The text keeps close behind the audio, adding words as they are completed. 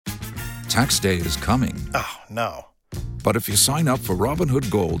Tax day is coming. Oh, no. But if you sign up for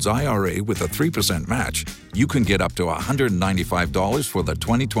Robinhood Gold's IRA with a 3% match, you can get up to $195 for the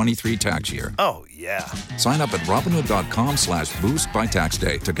 2023 tax year. Oh, yeah. Sign up at Robinhood.com/boost by tax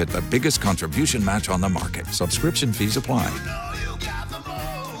day to get the biggest contribution match on the market. Subscription fees apply.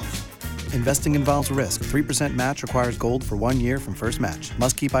 Investing involves risk. 3% match requires gold for 1 year from first match.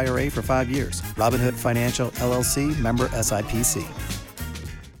 Must keep IRA for 5 years. Robinhood Financial, LLC, member SIPC.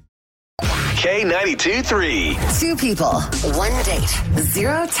 K92-3. Two people, one date,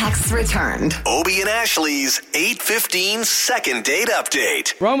 0 texts returned. Obie and Ashley's 8:15 second date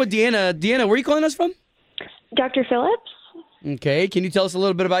update. We're on with Deanna. Deanna, where are you calling us from? Dr. Phillips? Okay, can you tell us a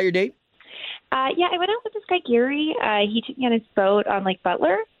little bit about your date? Yeah, I went out with this guy, Gary. He took me on his boat on Lake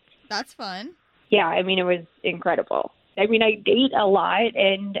Butler. That's fun. Yeah, I mean, it was incredible. I mean, I date a lot,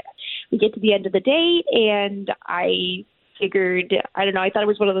 and we get to the end of the date, and I figured, I don't know, I thought it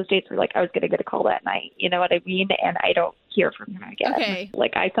was one of those dates where, like, I was going to get a call that night, you know what I mean? And I don't hear from him again. Okay.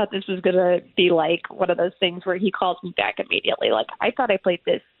 Like, I thought this was going to be, like, one of those things where he calls me back immediately. Like, I thought I played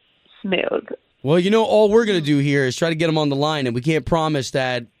this smooth. Well, you know, all we're going to do here is try to get him on the line, and we can't promise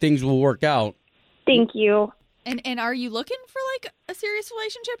that things will work out. Thank you. And are you looking for, like, a serious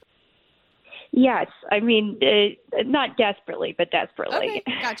relationship? Yes. I mean, not desperately, but desperately. Okay,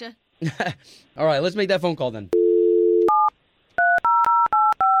 gotcha. All right, let's make that phone call then.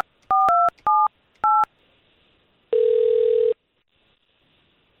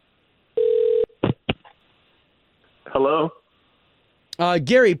 Hello?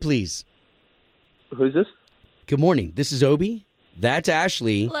 Gary, please. Who's this? Good morning. This is Obie. That's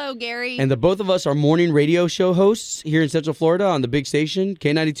Ashley. Hello, Gary. And the both of us are morning radio show hosts here in Central Florida on the big station,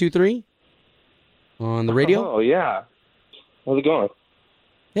 K92.3, on the radio. Oh, yeah. How's it going?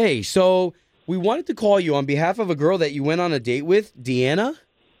 Hey, so we wanted to call you on behalf of a girl that you went on a date with, Deanna,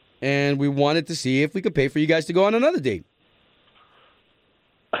 and we wanted to see if we could pay for you guys to go on another date.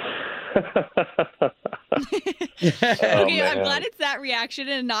 Okay, I'm man. glad it's that reaction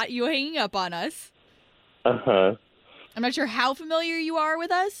and not you hanging up on us. Uh-huh. I'm not sure how familiar you are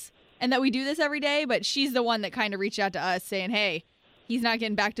with us and that we do this every day, but she's the one that kind of reached out to us saying, hey, he's not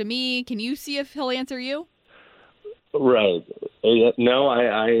getting back to me. Can you see if he'll answer you? Right. No,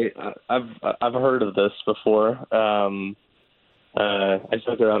 I've heard of this before. I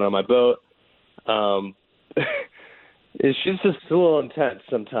took her out on my boat. She's just a little intense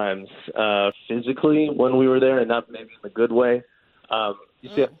sometimes, physically when we were there, and not maybe in a good way. You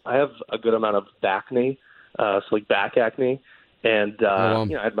see, I have a good amount of acne, so like back acne, and I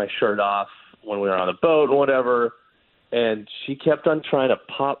had my shirt off when we were on the boat and whatever, and she kept on trying to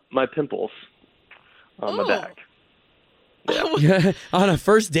pop my pimples on my back. Yeah. On a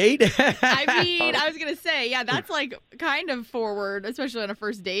first date? I mean, I was going to say, yeah, that's like kind of forward, especially on a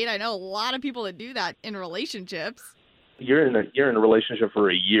first date. I know a lot of people that do that in relationships. You're in a relationship for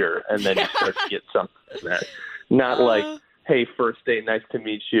a year, and then you start to get something there. Not like, hey, first date, nice to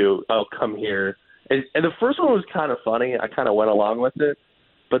meet you. Oh, come here. And the first one was kind of funny. I kind of went along with it.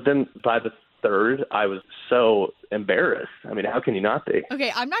 But then by the third, I was so embarrassed. I mean, how can you not be?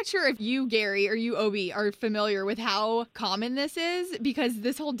 Okay, I'm not sure if you, Gary, or you, Obie, are familiar with how common this is, because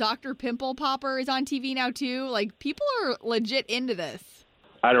this whole Dr. Pimple Popper is on TV now, too. Like, people are legit into this.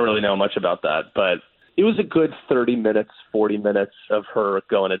 I don't really know much about that, but it was a good 30 minutes, 40 minutes of her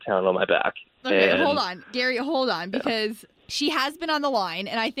going to town on my back. Okay, hold on. Gary, hold on, because she has been on the line,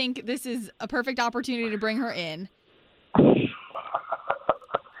 and I think this is a perfect opportunity to bring her in. Are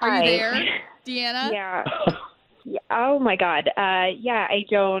you there, Deanna? Yeah. Oh, my God. Yeah, I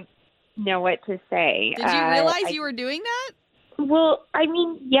don't know what to say. Did you realize you were doing that? Well, I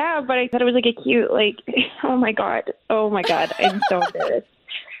mean, yeah, but I thought it was like a cute, like, oh, my God. I'm so embarrassed.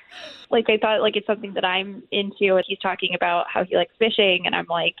 Like, I thought, like, it's something that I'm into, and he's talking about how he likes fishing, and I'm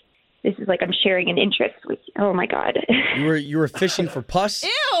like, this is like I'm sharing an interest with you. Oh, my God. You were fishing for pus?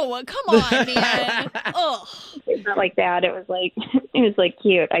 Ew, come on, man. Ugh. It's not like that. It was like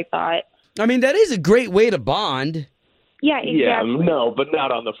cute, I thought. I mean, that is a great way to bond. Yeah, exactly. Yeah, no, but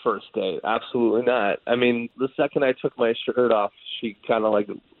not on the first date. Absolutely not. I mean, the second I took my shirt off, she kind of like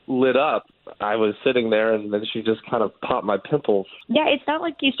lit up. I was sitting there, and then she just kind of popped my pimples. Yeah, it's not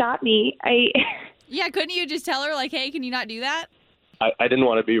like you stopped me. Yeah, couldn't you just tell her, like, hey, can you not do that? I didn't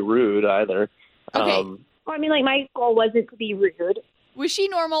want to be rude either. Okay. Well, I mean, like, my goal wasn't to be rude. Was she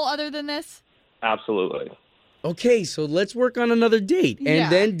normal other than this? Absolutely. Okay, so let's work on another date. And Yeah.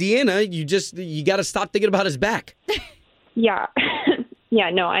 then, Deanna, you got to stop thinking about his back. Yeah.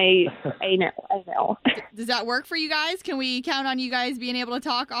 Yeah, no, I know. Does that work for you guys? Can we count on you guys being able to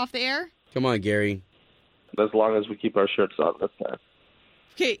talk off the air? Come on, Gary. As long as we keep our shirts on this time.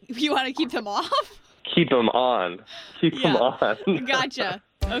 Okay, you want to keep them off? Keep them on. Keep them on. Gotcha.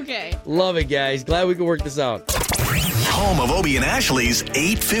 Okay. Love it, guys. Glad we could work this out. Home of Obie and Ashley's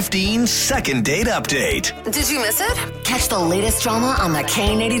 8:15 second date update. Did you miss it? Catch the latest drama on the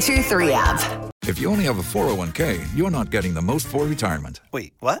K82 3 app. If you only have a 401k, you're not getting the most for retirement.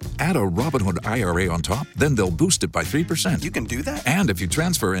 Wait, what? Add a Robinhood IRA on top, then they'll boost it by 3%. You can do that? And if you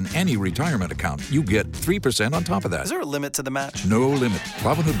transfer in any retirement account, you get 3% on top of that. Is there a limit to the match? No limit.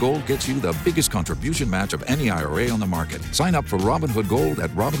 Robinhood Gold gets you the biggest contribution match of any IRA on the market. Sign up for Robinhood Gold at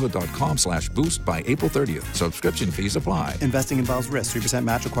Robinhood.com/boost by April 30th. Subscription fees apply. Investing involves risk. 3%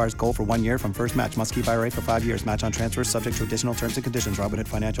 match requires gold for 1 year from first match. Must keep IRA for 5 years. Match on transfers subject to additional terms and conditions. Robinhood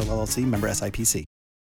Financial LLC, member SIPC.